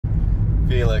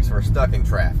Felix, we're stuck in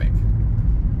traffic.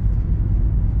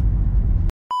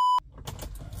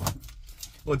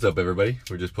 What's up, everybody?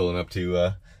 We're just pulling up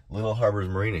to Little Harbors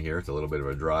Marina here. It's a little bit of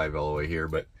a drive all the way here,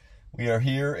 but we are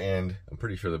here, and I'm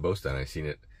pretty sure the boat's done. I've seen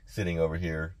it sitting over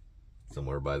here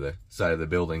somewhere by the side of the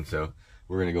building, so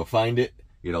we're gonna go find it,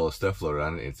 get all the stuff loaded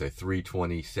on it. It's a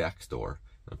 320 Saxdor.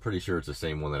 I'm pretty sure it's the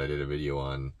same one that I did a video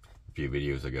on a few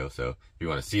videos ago, so if you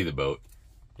want to see the boat,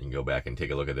 you can go back and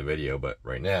take a look at the video. But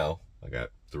right now, I got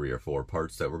 3 or 4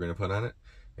 parts that we're gonna put on it,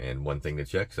 and one thing to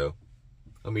check, so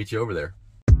I'll meet you over there.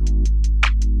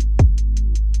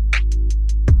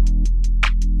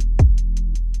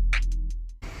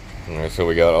 Alright, so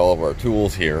we got all of our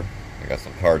tools here. I got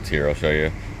some parts here. I'll show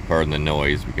you. Pardon the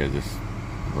noise because this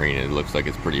marina, it looks like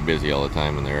it's pretty busy all the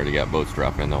time, and they already got boats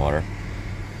dropping in the water.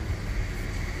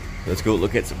 Let's go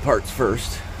look at some parts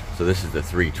first. So this is the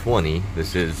 320.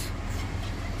 This is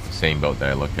the same boat that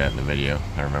I looked at in the video.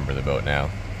 I remember the boat now.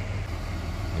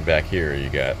 And back here you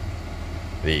got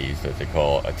these that they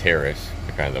call a terrace.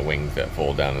 They're kind of the wings that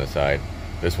fold down to the side.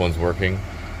 This one's working,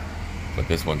 but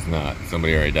this one's not.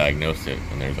 Somebody already diagnosed it,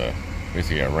 and there's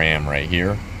basically a ram right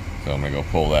here. So I'm gonna go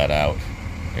pull that out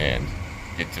and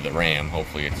get to the ram.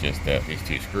 Hopefully it's just these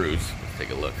 2 screws. Let's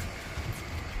take a look.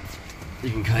 You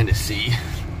can kind of see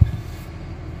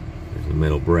there's a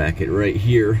metal bracket right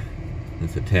here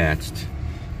that's attached.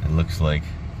 It looks like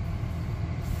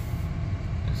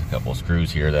there's a couple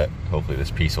screws here that hopefully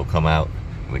this piece will come out.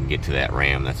 We can get to that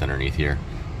ram that's underneath here.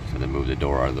 So then move the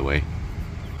door out of the way.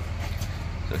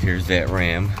 So here's that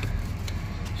ram.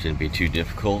 Shouldn't be too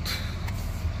difficult.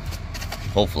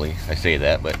 Hopefully, I say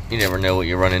that, but you never know what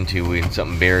you run into with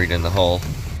something buried in the hull.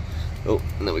 Oh,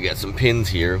 and then we got some pins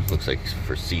here. Looks like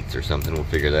for seats or something. We'll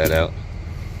figure that out.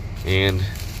 And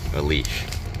a leash.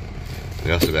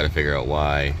 We also got to figure out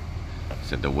why it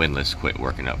said the windlass quit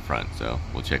working up front. So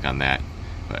we'll check on that.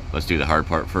 But let's do the hard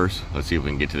part first. Let's see if we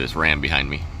can get to this ram behind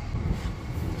me.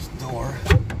 This door.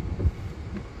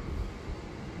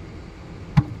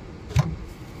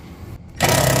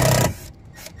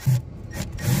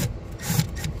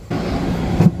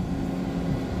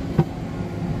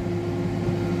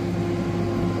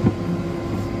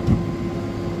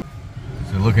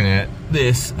 Looking at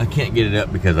this, I can't get it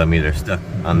up because I'm either stuck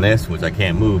on this, which I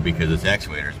can't move because this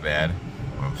actuator's bad,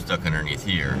 or I'm stuck underneath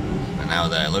here. And now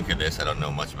that I look at this, I don't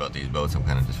know much about these boats. I'm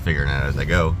kind of just figuring it out as I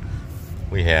go.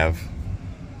 We have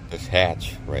this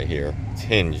hatch right here. It's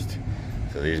hinged,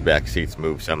 so these back seats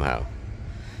move somehow.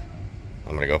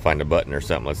 I'm gonna go find a button or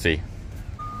something. Let's see.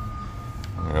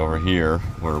 Right over here,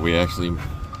 where we actually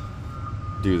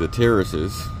do the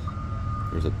terraces,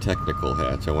 there's a technical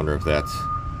hatch. I wonder if that's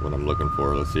what I'm looking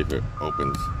for. Let's see if it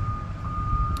opens.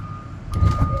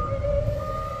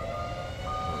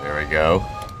 There we go.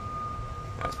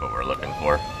 That's what we're looking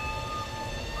for.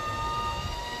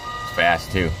 It's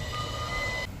fast too.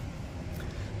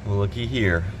 Well, looky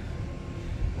here.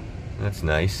 That's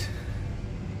nice.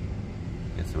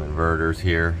 Got some inverters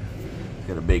here.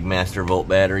 Got a big master volt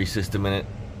battery system in it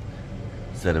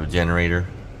instead of a generator.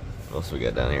 What else we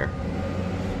got down here?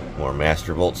 More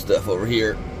master volt stuff over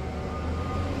here.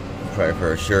 Probably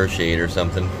for a sure shade or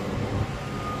something.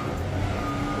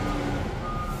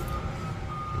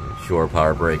 Shore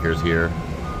power breakers here.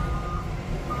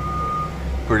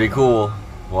 Pretty cool.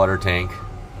 Water tank.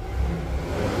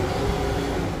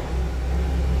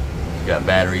 Got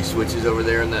battery switches over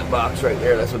there in that box right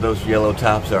there. That's what those yellow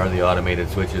tops are, the automated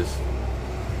switches.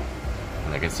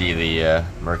 And I can see the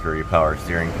Mercury power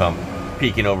steering pump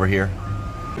peeking over here.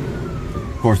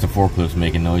 Of course the forklift's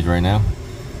making noise right now.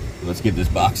 Let's get this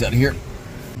box out of here.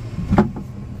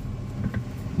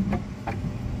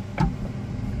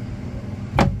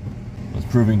 It's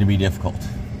proving to be difficult.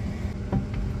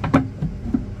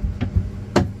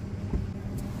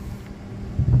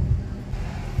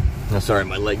 Now, sorry,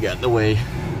 my leg got in the way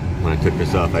when I took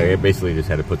this off. I basically just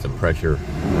had to put some pressure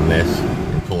on this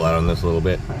and pull out on this a little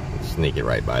bit and sneak it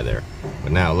right by there.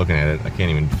 But now, looking at it, I can't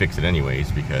even fix it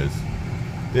anyways because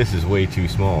this is way too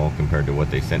small compared to what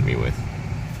they sent me with.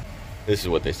 This is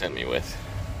what they sent me with.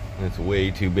 And it's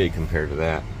way too big compared to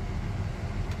that.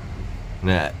 And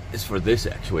that is for this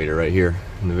actuator right here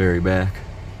in the very back.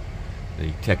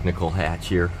 The technical hatch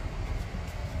here.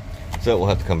 So we'll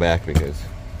have to come back because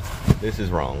this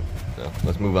is wrong. So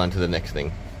let's move on to the next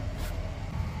thing.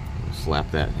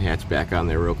 Slap that hatch back on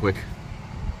there real quick.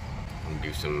 And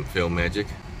do some film magic.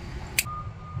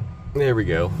 There we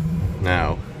go.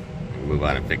 Now, we'll move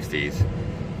on and fix these.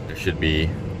 There should be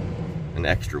an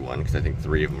extra one because I think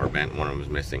 3 of them are bent, one of them is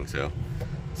missing. So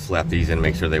slap these in,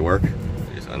 make sure they work.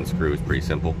 Just unscrew, it's pretty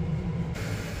simple.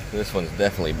 This one's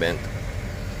definitely bent.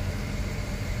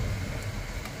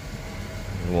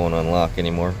 won't unlock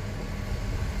anymore.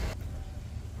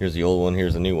 Here's the old one,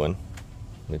 here's the new one.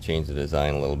 I'm going to change the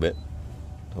design a little bit.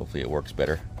 Hopefully it works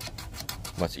better.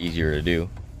 Much easier to do.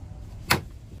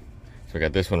 So I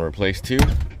got this one replaced too.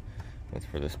 That's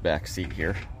for this back seat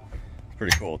here. It's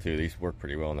pretty cool too. These work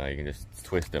pretty well now. You can just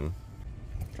twist them.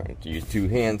 I'm trying to use 2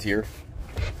 hands here.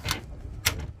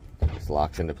 This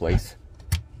locks into place.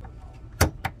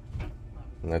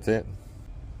 And that's it.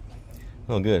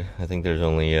 Oh good. I think there's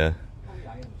only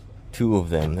 2 of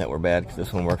them that were bad because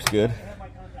this one works good.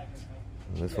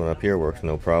 And this one up here works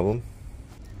no problem.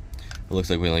 It looks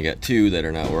like we only got 2 that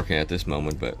are not working at this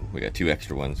moment, but we got 2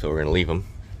 extra ones, so we're going to leave them.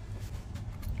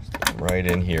 Right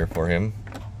in here for him.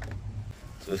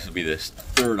 So this will be this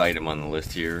 3rd item on the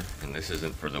list here, and this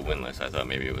isn't for the windlass. I thought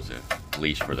maybe it was a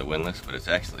leash for the windlass, but it's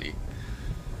actually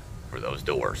for those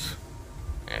doors.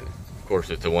 And of course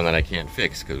it's the one that I can't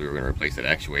fix because we were going to replace that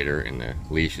actuator and the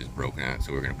leash is broken on it,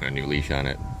 so we're going to put a new leash on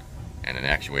it and an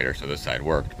actuator so this side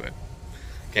worked, but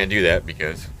can't do that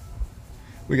because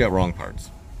we got wrong parts.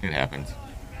 It happens.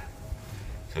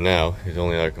 So now his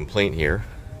only other complaint here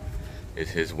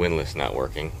is his windlass not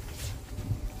working.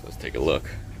 Let's take a look.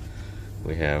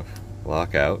 We have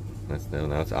lockout.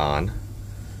 Now it's on.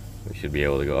 We should be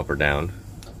able to go up or down.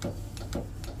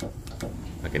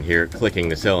 I can hear it clicking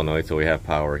the solenoid, so we have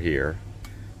power here.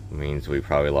 It means we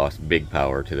probably lost big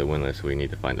power to the windlass, so we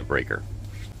need to find the breaker.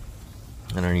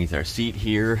 Underneath our seat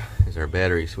here is our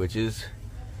battery switches,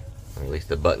 or at least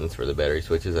the buttons for the battery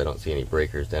switches. I don't see any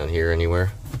breakers down here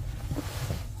anywhere.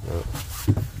 Nope.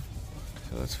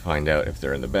 So let's find out if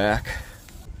they're in the back.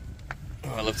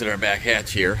 Oh, I lifted our back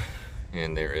hatch here,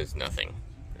 and there is nothing.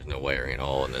 There's no wiring at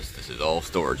all in this. This is all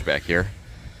storage back here.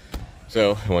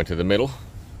 So I went to the middle.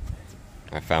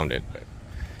 I found it, but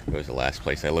it was the last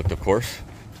place I looked, of course.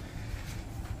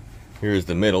 Here's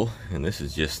the middle, and this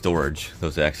is just storage.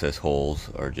 Those access holes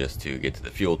are just to get to the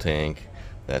fuel tank.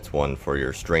 That's one for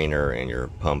your strainer and your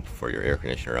pump for your air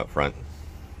conditioner up front.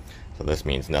 So this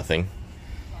means nothing.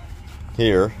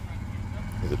 Here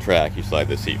is a track. You slide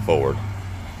the seat forward.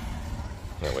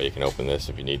 That way you can open this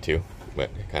if you need to,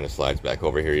 but it kind of slides back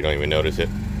over here. You don't even notice it.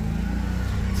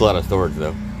 It's a lot of storage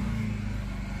though.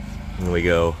 And we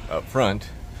go up front.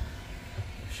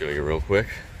 I'll show you real quick.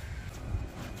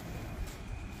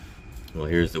 Well,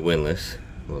 here's the windlass.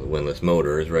 Well, the windlass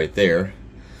motor is right there.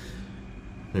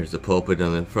 There's the pulpit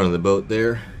on the front of the boat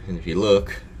there, and if you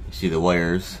look, you see the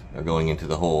wires are going into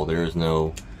the hole. There is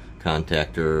no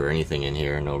contactor or anything in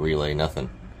here, no relay, nothing.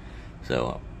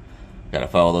 So gotta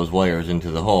follow those wires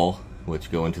into the hole,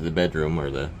 which go into the bedroom or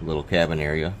the little cabin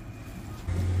area.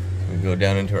 We go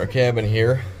down into our cabin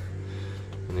here,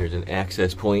 and there's an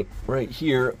access point right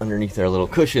here underneath our little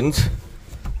cushions,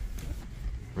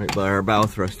 right by our bow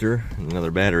thruster and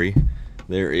another battery.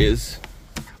 There is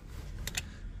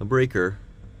a breaker,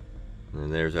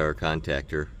 and there's our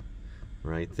contactor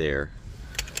right there.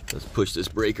 Let's push this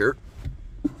breaker.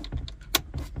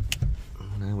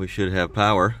 Now we should have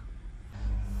power.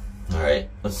 Alright,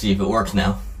 let's see if it works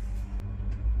now.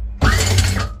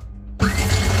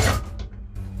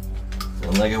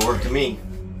 Sounds like it worked to me.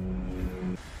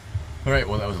 Alright,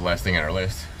 well that was the last thing on our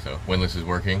list. So windlass is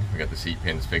working. We got the seat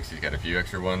pins fixed. He's got a few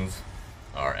extra ones.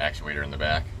 Our actuator in the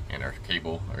back and our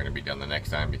cable are going to be done the next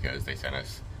time because they sent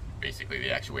us basically the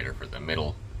actuator for the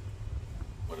middle.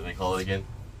 What do they call it again?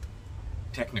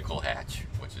 Technical hatch,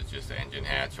 which is just the engine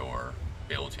hatch or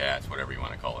bilge hatch, whatever you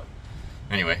want to call it.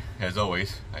 Anyway, as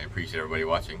always, I appreciate everybody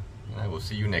watching, and I will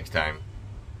see you next time.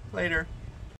 Later.